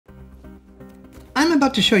I'm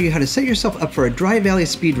about to show you how to set yourself up for a dry valley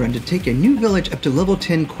speedrun to take a new village up to level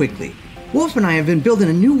 10 quickly. Wolf and I have been building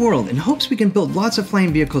a new world in hopes we can build lots of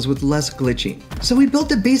flying vehicles with less glitching. So we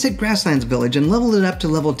built a basic grasslands village and leveled it up to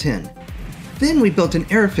level 10. Then we built an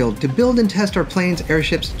airfield to build and test our planes,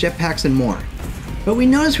 airships, jetpacks, and more. But we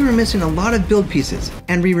noticed we were missing a lot of build pieces,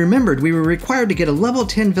 and we remembered we were required to get a level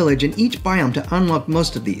 10 village in each biome to unlock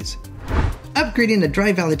most of these. Upgrading the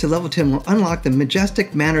dry valley to level 10 will unlock the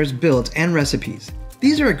majestic manners, builds, and recipes.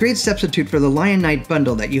 These are a great substitute for the Lion Knight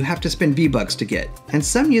bundle that you have to spend V-Bucks to get, and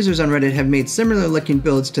some users on Reddit have made similar looking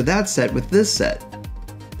builds to that set with this set.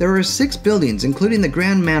 There are 6 buildings, including the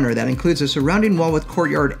Grand Manor that includes a surrounding wall with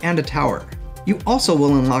courtyard and a tower. You also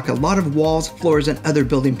will unlock a lot of walls, floors, and other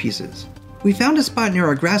building pieces. We found a spot near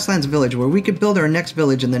our grasslands village where we could build our next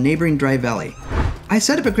village in the neighboring dry valley. I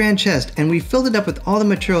set up a grand chest and we filled it up with all the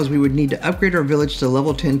materials we would need to upgrade our village to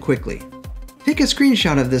level 10 quickly. Take a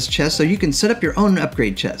screenshot of this chest so you can set up your own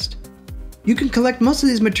upgrade chest. You can collect most of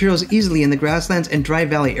these materials easily in the grasslands and dry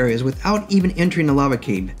valley areas without even entering a lava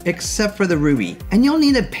cave, except for the ruby, and you'll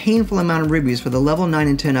need a painful amount of rubies for the level 9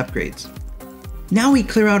 and 10 upgrades. Now we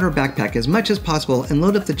clear out our backpack as much as possible and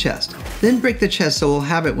load up the chest, then break the chest so we'll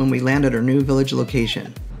have it when we land at our new village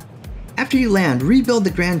location. After you land, rebuild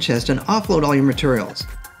the grand chest and offload all your materials.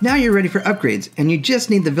 Now you're ready for upgrades, and you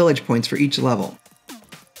just need the village points for each level.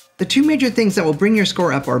 The 2 major things that will bring your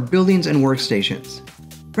score up are buildings and workstations.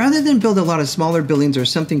 Rather than build a lot of smaller buildings or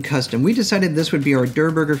something custom, we decided this would be our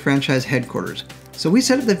Durr Burger Franchise headquarters, so we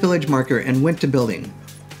set up the village marker and went to building.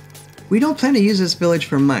 We don't plan to use this village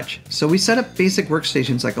for much, so we set up basic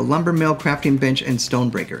workstations like a lumber mill, crafting bench, and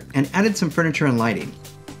stonebreaker, and added some furniture and lighting.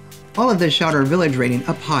 All of this shot our village rating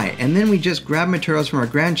up high, and then we just grab materials from our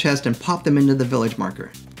grand chest and pop them into the village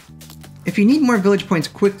marker. If you need more village points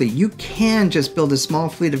quickly, you can just build a small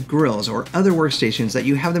fleet of grills or other workstations that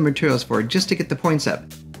you have the materials for just to get the points up,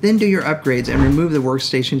 then do your upgrades and remove the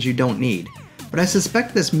workstations you don't need. But I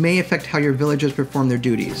suspect this may affect how your villagers perform their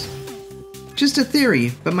duties. Just a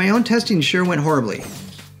theory, but my own testing sure went horribly.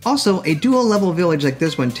 Also, a dual level village like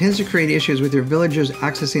this one tends to create issues with your villagers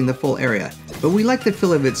accessing the full area, but we like the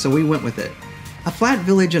feel of it so we went with it. A flat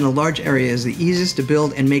village in a large area is the easiest to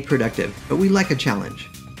build and make productive, but we like a challenge.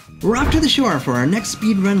 We're off to the shore for our next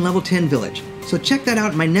speedrun level 10 village, so check that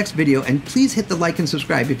out in my next video and please hit the like and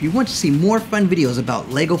subscribe if you want to see more fun videos about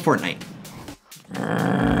LEGO Fortnite.